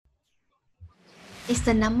It's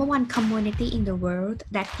the number one commodity in the world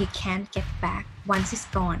that you can't get back once it's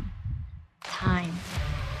gone. Time.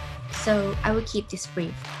 So I will keep this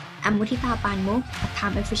brief. I'm Mutita Panmuk, a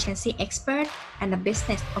time efficiency expert and a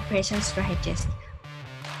business operations strategist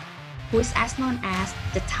who is as known as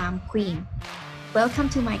the Time Queen. Welcome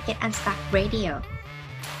to my Get Unstuck Radio.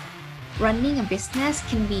 Running a business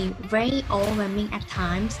can be very overwhelming at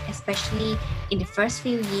times, especially in the first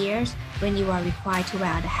few years when you are required to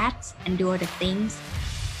wear the hats and do other things.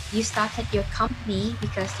 You started your company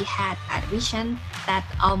because you had a vision that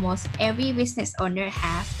almost every business owner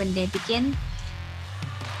has when they begin.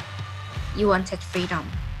 You wanted freedom,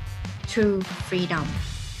 true freedom.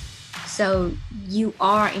 So you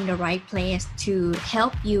are in the right place to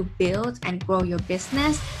help you build and grow your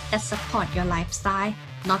business that support your lifestyle,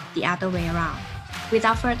 not the other way around.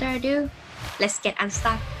 Without further ado, let's get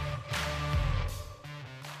unstuck.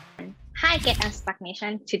 Hi, Get Unstuck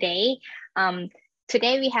Nation. Today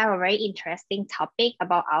we have a very interesting topic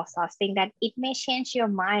about outsourcing that it may change your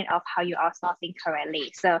mind of how you're outsourcing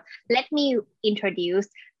currently. So let me introduce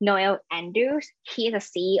Noel Andrews. He is the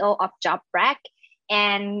CEO of JobRack.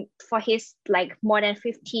 And for his more than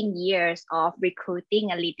 15 years of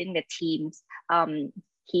recruiting and leading the teams,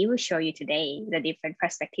 he will show you today the different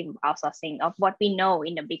perspective of outsourcing of what we know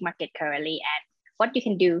in the big market currently and what you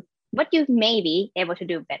can do, what you may be able to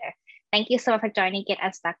do better. Thank you so much for joining Get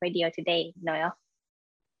Unstuck Radio today, Noel.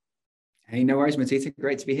 Hey, no worries, Matita.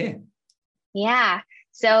 Great to be here. Yeah.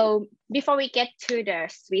 So before we get to the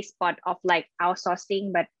sweet spot of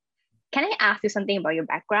outsourcing, but can I ask you something about your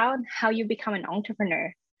background, how you become an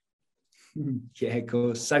entrepreneur? Yeah, of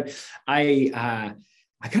course. So I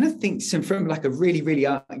kind of think from a really, really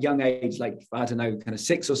young age, I don't know, kind of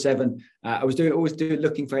 6 or 7, I was always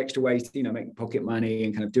looking for extra ways to, make pocket money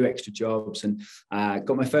and kind of do extra jobs, and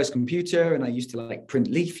got my first computer, and I used to print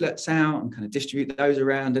leaflets out and kind of distribute those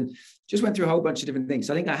around, and just went through a whole bunch of different things.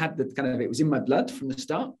 So I think I had it was in my blood from the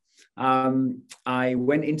start. I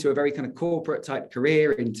went into a very kind of corporate type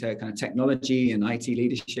career into kind of technology and IT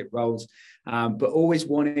leadership roles, but always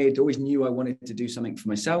knew I wanted to do something for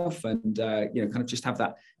myself, and kind of just have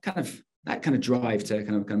that kind of drive to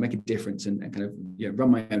kind of make a difference and kind of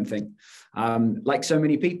run my own thing. Like so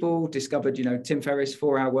many people, discovered Tim Ferriss'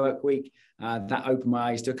 4-Hour Work Week. That opened my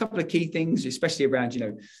eyes to a couple of key things, especially around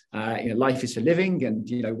life is for living, and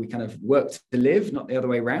we kind of work to live, not the other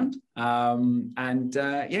way around. Kind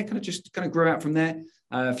of grew out from there.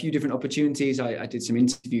 A few different opportunities. I did some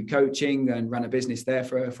interview coaching and ran a business there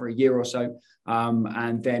for a year or so,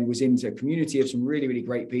 and then was into a community of some really, really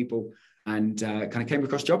great people, and kind of came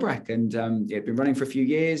across JobRack, and it had been running for a few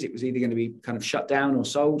years. It was either going to be kind of shut down or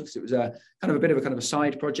sold, because it was a bit of a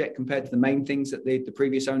side project compared to the main things that the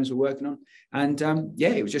previous owners were working on. And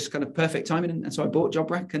it was just kind of perfect timing, and so I bought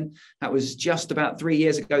JobRack, and that was just about 3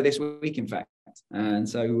 years ago this week, in fact. And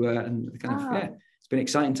so it's been an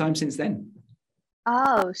exciting time since then.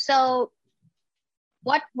 Oh, so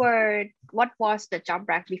what was the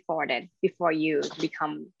JobRack before then, before you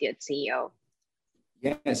become the CEO?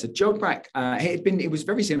 Yeah, so JobRack, it was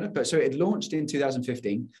very similar, but so it had launched in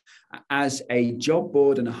 2015 as a job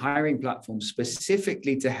board and a hiring platform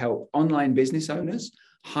specifically to help online business owners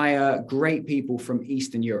hire great people from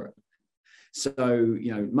Eastern Europe. So,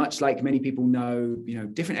 much like many people know,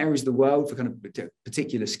 different areas of the world for kind of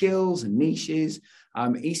particular skills and niches,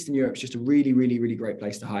 Eastern Europe is just a really, really, really great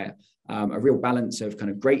place to hire. A real balance of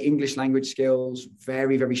kind of great English language skills,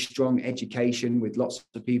 very, very strong education, with lots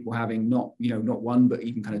of people having not 1, but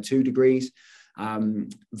even kind of 2 degrees.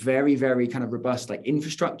 Very, very kind of robust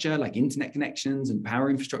infrastructure, like internet connections, and power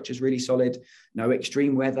infrastructure is really solid. No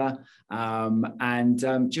extreme weather,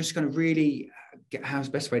 and just kind of really, how's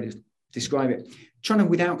the best way to describe it? Trying to,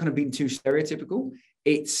 without kind of being too stereotypical,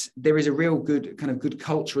 there is a real good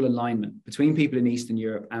cultural alignment between people in Eastern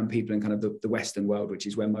Europe and people in kind of the Western world, which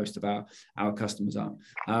is where most of our customers are.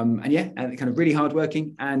 And kind of really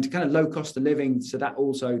hardworking and kind of low cost of living. So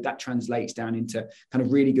that translates down into kind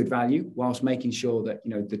of really good value, whilst making sure that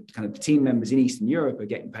the kind of team members in Eastern Europe are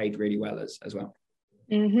getting paid really well as well.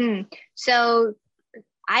 Mm-hmm. So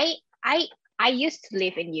I used to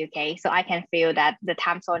live in UK, so I can feel that the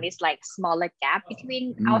time zone is smaller gap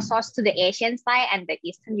between outsourced to the Asian side and the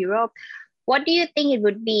Eastern Europe. What do you think it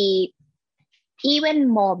would be even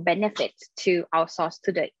more benefit to outsource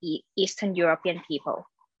to the Eastern European people,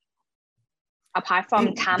 apart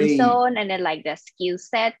from time zone and then the skill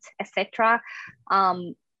set, etc.?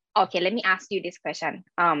 Okay, let me ask you this question.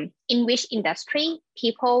 In which industry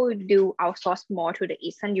people do outsource more to the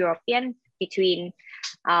Eastern European, between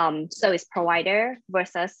service provider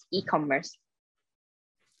versus e-commerce?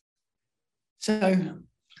 So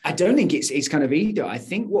I don't think it's kind of either. I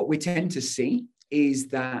think what we tend to see is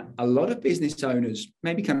that a lot of business owners,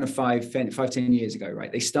 maybe kind of 10 years ago,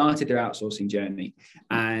 right, they started their outsourcing journey.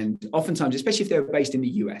 And oftentimes, especially if they were based in the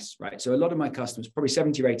US, right, so a lot of my customers, probably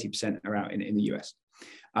 70 or 80% are out in the US.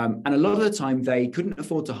 And a lot of the time they couldn't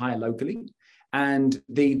afford to hire locally. And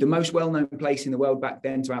the most well-known place in the world back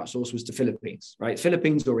then to outsource was the Philippines, right?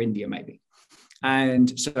 Philippines or India, maybe.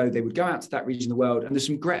 And so they would go out to that region of the world. And there's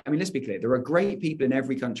some great, I mean, let's be clear, there are great people in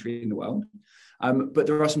every country in the world, but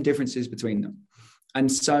there are some differences between them. And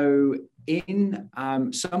so in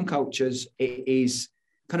some cultures, it is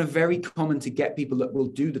kind of very common to get people that will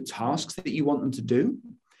do the tasks that you want them to do,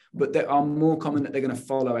 but they are more common that they're going to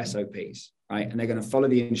follow SOPs, right? And they're going to follow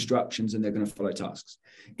the instructions and they're going to follow tasks.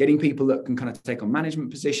 Getting people that can kind of take on management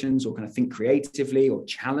positions or kind of think creatively or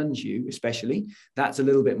challenge you, especially, that's a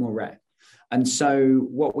little bit more rare. And so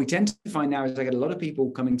what we tend to find now is I get a lot of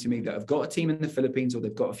people coming to me that have got a team in the Philippines or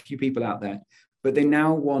they've got a few people out there, but they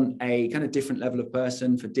now want a kind of different level of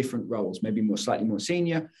person for different roles, maybe slightly more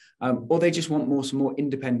senior, or they just want some more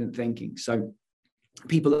independent thinking. So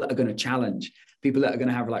people that are going to challenge, people that are going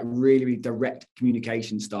to have like really, really direct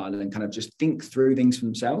communication style and kind of just think through things for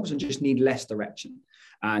themselves and just need less direction.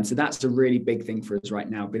 And so that's a really big thing for us right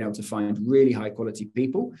now, being able to find really high quality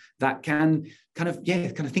people that can kind of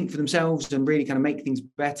think for themselves and really kind of make things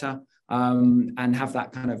better. And have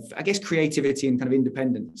that kind of, I guess, creativity and kind of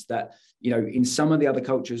independence that, you know, in some of the other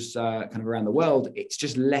cultures kind of around the world, it's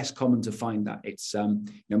just less common to find that. It's,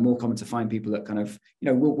 more common to find people that kind of,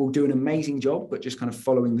 will do an amazing job, but just kind of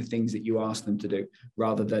following the things that you ask them to do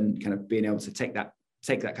rather than kind of being able to take that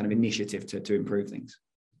kind of initiative to improve things.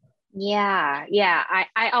 Yeah.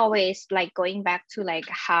 I always like going back to like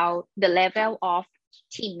how the level of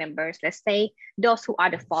team members, let's say those who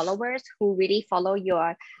are the followers who really follow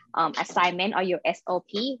your assignment or your SOP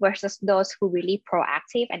versus those who really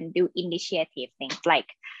proactive and do initiative things. Like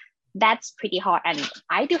that's pretty hard. And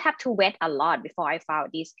I do have to wait a lot before I found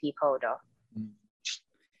these people though.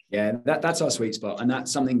 Yeah, that's our sweet spot. And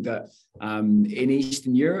that's something that in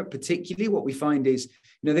Eastern Europe, particularly what we find is,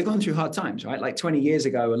 they've gone through hard times, right? Like 20 years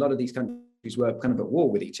ago, a lot of these countries were kind of at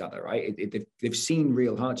war with each other, right? They've seen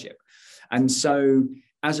real hardship. And so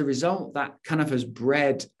as a result, that kind of has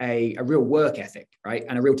bred a real work ethic, right?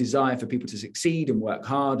 And a real desire for people to succeed and work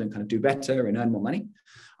hard and kind of do better and earn more money.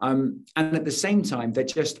 And at the same time, they're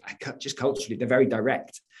just culturally, they're very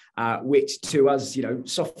direct, which to us,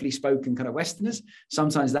 softly spoken kind of Westerners,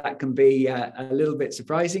 sometimes that can be a little bit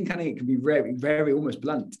surprising. It can be very, very almost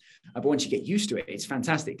blunt. But once you get used to it, it's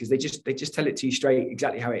fantastic because they just tell it to you straight,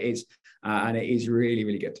 exactly how it is. And it is really,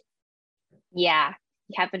 really good. Yeah.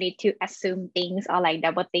 You have to need to assume things or like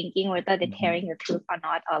double thinking whether they're telling the truth or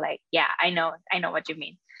not, or like, yeah, I know what you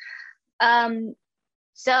mean.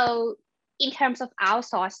 So in terms of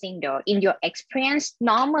outsourcing though, in your experience,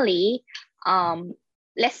 normally,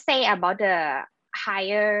 let's say about the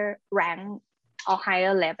higher rank or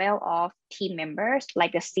higher level of team members,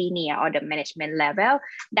 like the senior or the management level,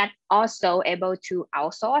 that also able to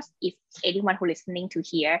outsource. If anyone who listening to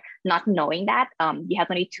here not knowing that, you have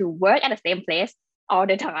to need to work at the same place all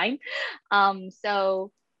the time.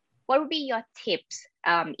 So what would be your tips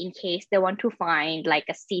in case they want to find like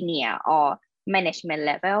a senior or management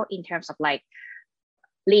level in terms of like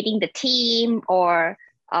leading the team or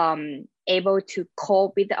able to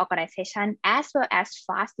cope with the organization as well as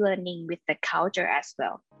fast learning with the culture as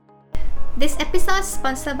well? This episode is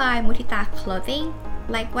sponsored by Mutita Clothing,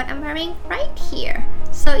 like what I'm wearing right here.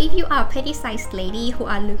 So if you are a petty sized lady who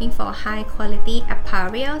are looking for high quality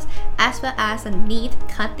apparels as well as a neat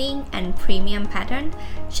cutting and premium pattern,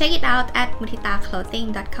 check it out at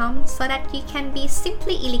mutitaclothing.com so that you can be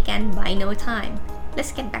simply elegant by no time.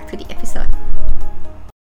 Let's get back to the episode.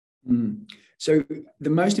 So the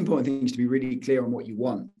most important thing is to be really clear on what you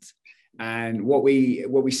want. And what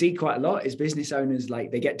we see quite a lot is business owners,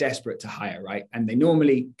 like they get desperate to hire, right? And they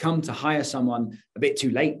normally come to hire someone a bit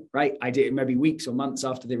too late, right? Maybe weeks or months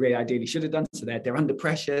after they really ideally should have done. So they're under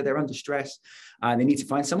pressure, they're under stress, and they need to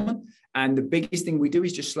find someone. And the biggest thing we do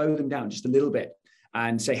is just slow them down just a little bit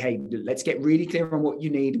and say, hey, let's get really clear on what you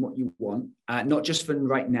need and what you want, not just for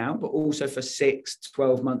right now, but also for 6 to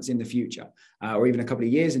 12 months in the future, or even a couple of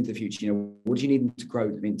years into the future. What do you need them to grow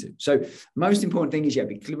them into? So most important thing is,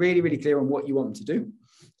 be really, really clear on what you want them to do.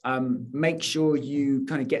 make sure you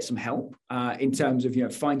kind of get some help in terms of,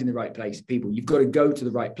 finding the right place, people. You've got to go to the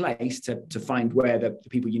right place to find where the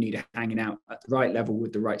people you need are hanging out at the right level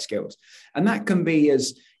with the right skills. And that can be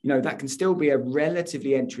that can still be a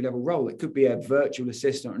relatively entry-level role. It could be a virtual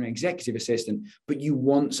assistant or an executive assistant, but you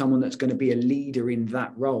want someone that's going to be a leader in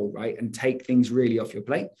that role, right? And take things really off your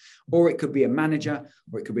plate. Or it could be a manager,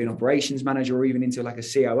 or it could be an operations manager, or even into like a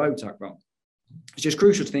COO type role. It's just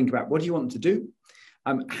crucial to think about, what do you want them to do?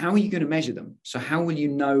 How are you going to measure them? So how will you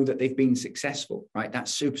know that they've been successful, right?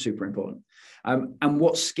 That's super, super important. And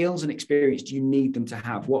what skills and experience do you need them to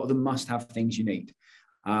have? What are the must-have things you need?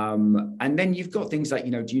 And then you've got things like,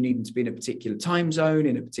 do you need them to be in a particular time zone,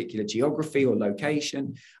 in a particular geography or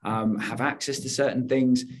location, have access to certain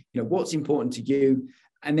things? What's important to you?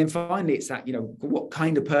 And then finally, it's that, what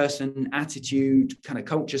kind of person, attitude, kind of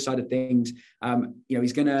culture side of things,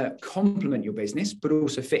 is going to complement your business, but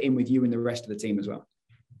also fit in with you and the rest of the team as well.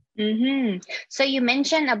 Mm-hmm. So you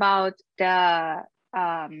mentioned about the,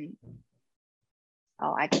 I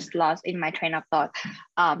just lost in my train of thought.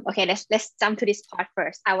 Okay, let's jump to this part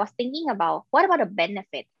first. I was thinking about, what about a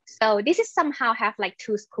benefit? So this is somehow have like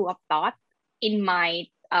two schools of thought in my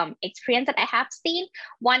experience that I have seen.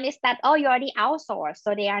 One is that, you already outsourced,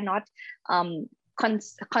 so they are not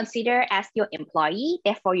considered as your employee,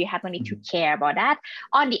 therefore you have no need to care about that.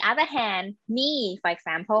 On the other hand, me, for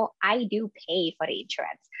example, I do pay for the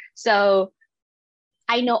insurance. So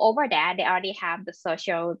I know over there, they already have the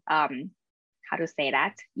social, how to say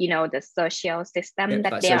that, the social system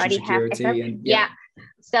that they already have. Yeah.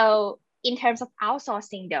 So in terms of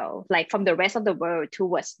outsourcing though, like from the rest of the world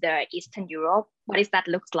towards the Eastern Europe, what does that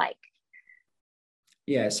look like?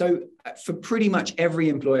 Yeah, so for pretty much every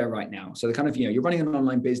employer right now, so the kind of, you're running an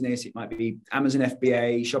online business, it might be Amazon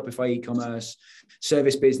FBA, Shopify e-commerce,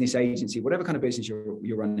 service business agency, whatever kind of business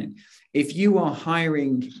you're running. If you are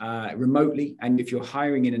hiring remotely, and if you're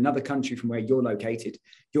hiring in another country from where you're located,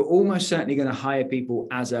 you're almost certainly going to hire people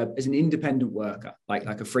as an independent worker, like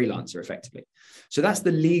a freelancer effectively. So that's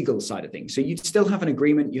the legal side of things. So you'd still have an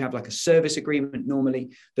agreement. You have like a service agreement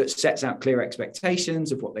normally that sets out clear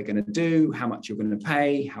expectations of what they're going to do, how much you're going to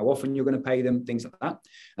pay, how often you're going to pay them, things like that.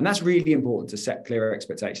 And that's really important to set clear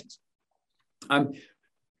expectations. And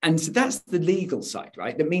so that's the legal side,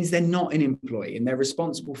 right? That means they're not an employee and they're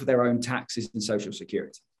responsible for their own taxes and social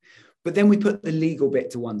security. But then we put the legal bit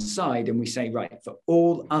to one side and we say, right, for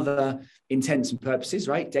all other intents and purposes,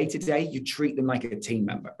 right, day to day, you treat them like a team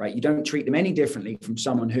member, right? You don't treat them any differently from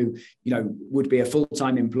someone who, would be a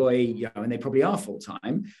full-time employee, and they probably are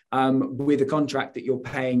full-time, with a contract that you're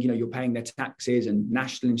paying, you're paying their taxes and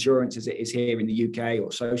national insurance as it is here in the UK,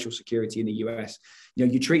 or social security in the US.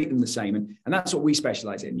 You treat them the same. And that's what we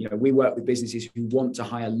specialize in. We work with businesses who want to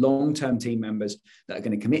hire long-term team members that are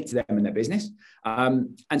going to commit to them and their business.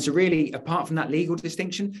 And so really, apart from that legal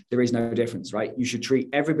distinction, there is no difference, right? You should treat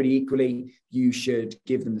everybody equally. You should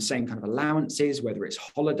give them the same kind of allowances, whether it's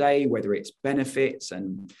holiday, whether it's benefits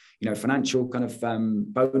and, financial kind of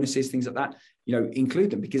bonuses, things like that,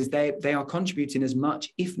 include them, because they are contributing as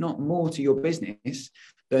much, if not more, to your business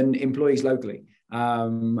than employees locally.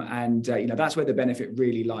 That's where the benefit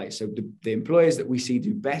really lies. So the employers that we see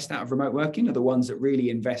do best out of remote working are the ones that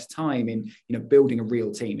really invest time in, building a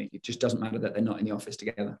real team. It just doesn't matter that they're not in the office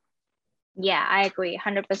together. Yeah, I agree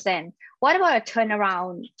 100%. What about a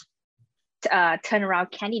turnaround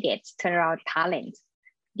candidates, turnaround talent?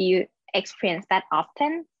 Do you experience that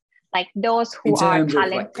often? Like those who are talented?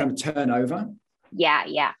 Of like kind of turnover?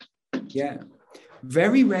 Yeah.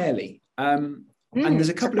 Very rarely. And there's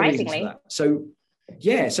a couple of reasons for that. So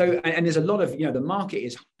there's a lot of, the market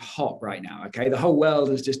is hot right now. Okay. The whole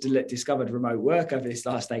world has just discovered remote work over this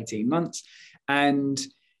last 18 months. And,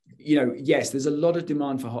 yes, there's a lot of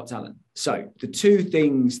demand for hot talent. So the two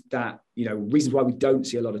things that, reasons why we don't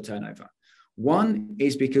see a lot of turnover. One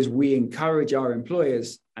is because we encourage our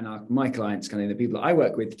employers and my clients, kind of the people that I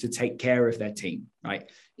work with, to take care of their team, right?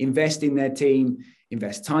 Invest in their team,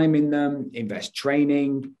 invest time in them, invest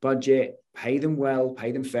training, budget, pay them well,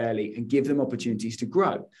 pay them fairly, and give them opportunities to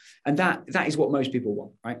grow. And that is what most people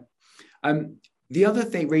want, right? The other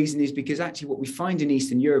reason is because actually what we find in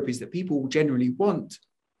Eastern Europe is that people generally want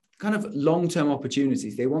kind of long-term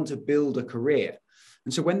opportunities. They want to build a career.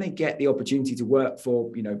 And so when they get the opportunity to work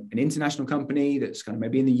for, an international company that's kind of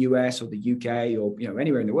maybe in the US or the UK or,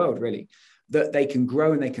 anywhere in the world, really, that they can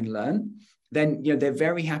grow and they can learn, then, they're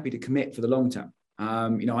very happy to commit for the long term.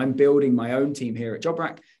 I'm building my own team here at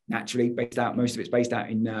JobRack, naturally most of it's based out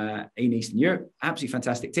in Eastern Europe. Absolutely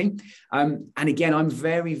fantastic team. And again, I'm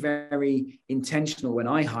very, very intentional when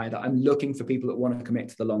I hire that I'm looking for people that want to commit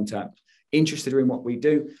to the long term. interested in what we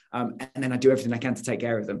do, and then I do everything I can to take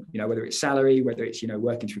care of them, whether it's salary, whether it's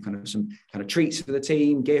working through kind of some kind of treats for the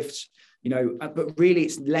team, gifts, but really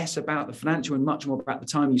it's less about the financial and much more about the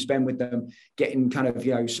time you spend with them, getting kind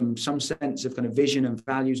of some sense of kind of vision and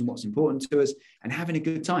values and what's important to us, and having a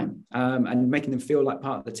good time, and making them feel like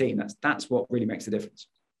part of the team. That's what really makes the difference.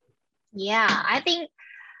 Yeah, I think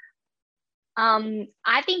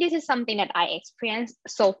this is something that I experienced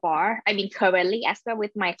so far. I mean, currently as well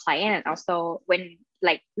with my client, and also when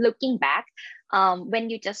looking back,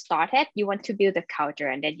 when you just started, you want to build a culture,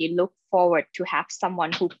 and then you look forward to have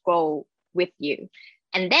someone who grow with you.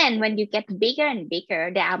 And then when you get bigger and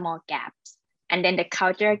bigger, there are more gaps, and then the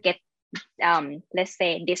culture gets let's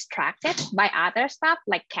say distracted by other stuff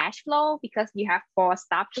like cash flow, because you have 4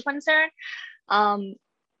 staff to concern.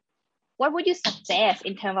 What would you suggest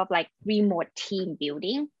in terms of remote team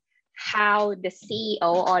building? How the CEO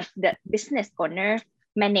or the business owner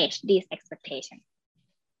manage these expectations?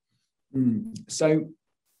 So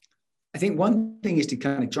I think one thing is to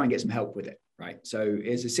kind of try and get some help with it, right? So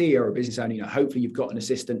as a CEO or a business owner, hopefully you've got an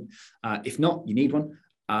assistant. If not, you need one.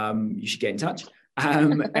 You should get in touch.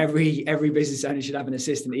 Every business owner should have an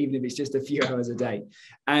assistant, even if it's just a few hours a day.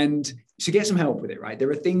 And so get some help with it, right?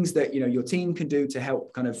 There are things that, your team can do to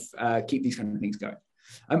help kind of keep these kind of things going.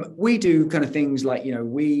 We do kind of things like,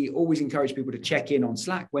 we always encourage people to check in on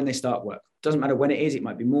Slack when they start work. Doesn't matter when it is. It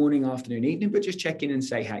might be morning, afternoon, evening, but just check in and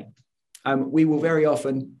say, hey. We will very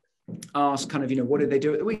often ask kind of, what do they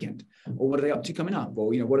do at the weekend? Or what are they up to coming up?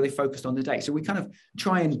 Or, what are they focused on today? So we kind of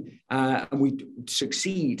try and we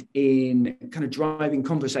succeed in kind of driving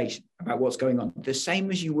conversation about what's going on. The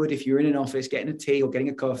same as you would if you're in an office, getting a tea or getting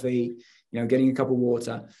a coffee, getting a cup of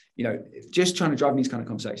water, just trying to drive these kind of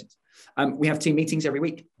conversations. We have team meetings every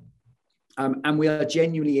week. And we are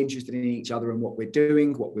genuinely interested in each other and what we're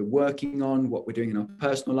doing, what we're working on, what we're doing in our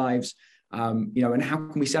personal lives. And how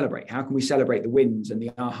can we celebrate? How can we celebrate the wins and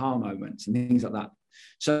the aha moments and things like that?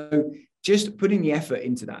 So just putting the effort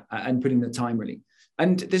into that and putting the time really.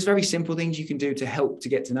 And there's very simple things you can do to help to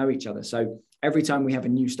get to know each other. So every time we have a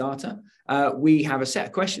new starter, we have a set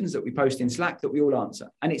of questions that we post in Slack that we all answer.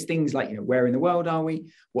 And it's things like, where in the world are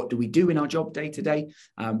we? What do we do in our job day to day?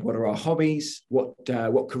 What are our hobbies? What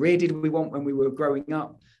career did we want when we were growing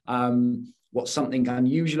up? What's something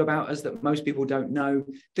unusual about us that most people don't know?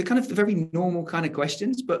 They're kind of the very normal kind of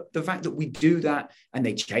questions, but the fact that we do that and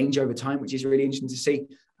they change over time, which is really interesting to see,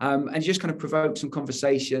 and just kind of provokes some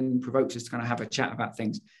conversation, provokes us to kind of have a chat about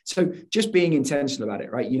things. So just being intentional about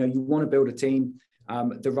it, right? You want to build a team.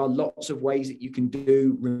 There are lots of ways that you can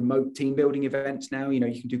do remote team building events now. You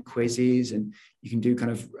can do quizzes and you can do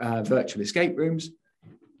kind of virtual escape rooms,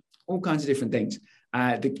 all kinds of different things.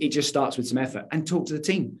 It just starts with some effort, and talk to the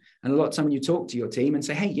team. And a lot of time when you talk to your team and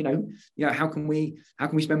say, hey, how can we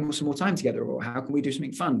spend some more time together, or how can we do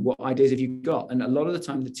something fun? What ideas have you got? And a lot of the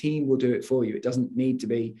time the team will do it for you. It doesn't need to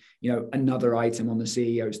be, another item on the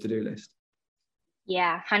CEO's to-do list.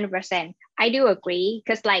 Yeah, 100%. I do agree,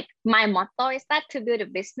 because my motto is that to build a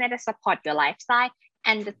business that support your lifestyle,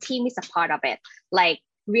 and the team is a part of it.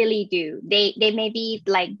 Really do. They may be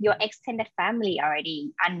your extended family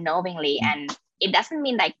already unknowingly, and it doesn't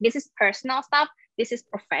mean this is personal stuff, this is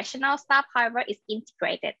professional stuff. However, it's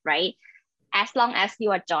integrated, right? As long as you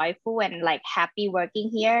are joyful and happy working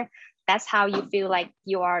here, that's how you feel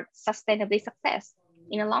you are sustainably success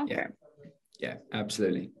in the long term. Yeah,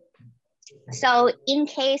 absolutely. So in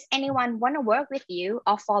case anyone want to work with you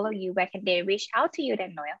or follow you, where can they reach out to you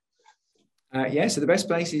then, Noel? So the best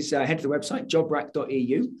place is head to the website,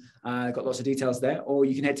 jobrack.eu. Got lots of details there. Or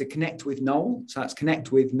you can head to Connect with Noel. So that's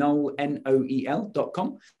Connect with Noel,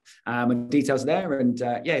 Noel.com. And details there. And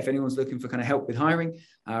if anyone's looking for kind of help with hiring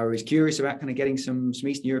or is curious about kind of getting some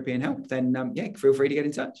Eastern European help, then feel free to get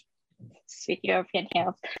in touch. Sweet European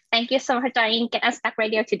help. Thank you so much for joining Get Unstuck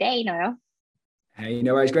Radio today, Noel. Hey,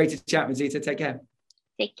 no worries. Great to chat with Zita. Take care.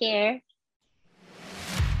 Take care.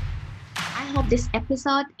 I hope this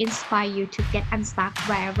episode inspires you to get unstuck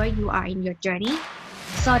wherever you are in your journey,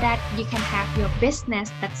 so that you can have your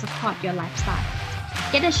business that support your lifestyle.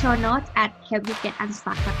 Get the show notes at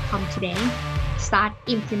helpyougetunstuck.com today. Start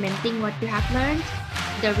implementing what you have learned.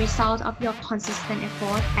 The result of your consistent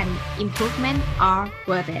effort and improvement are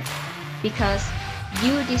worth it, because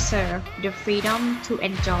you deserve the freedom to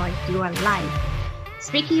enjoy your life.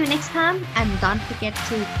 Speak to you next time, and don't forget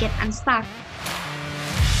to get unstuck.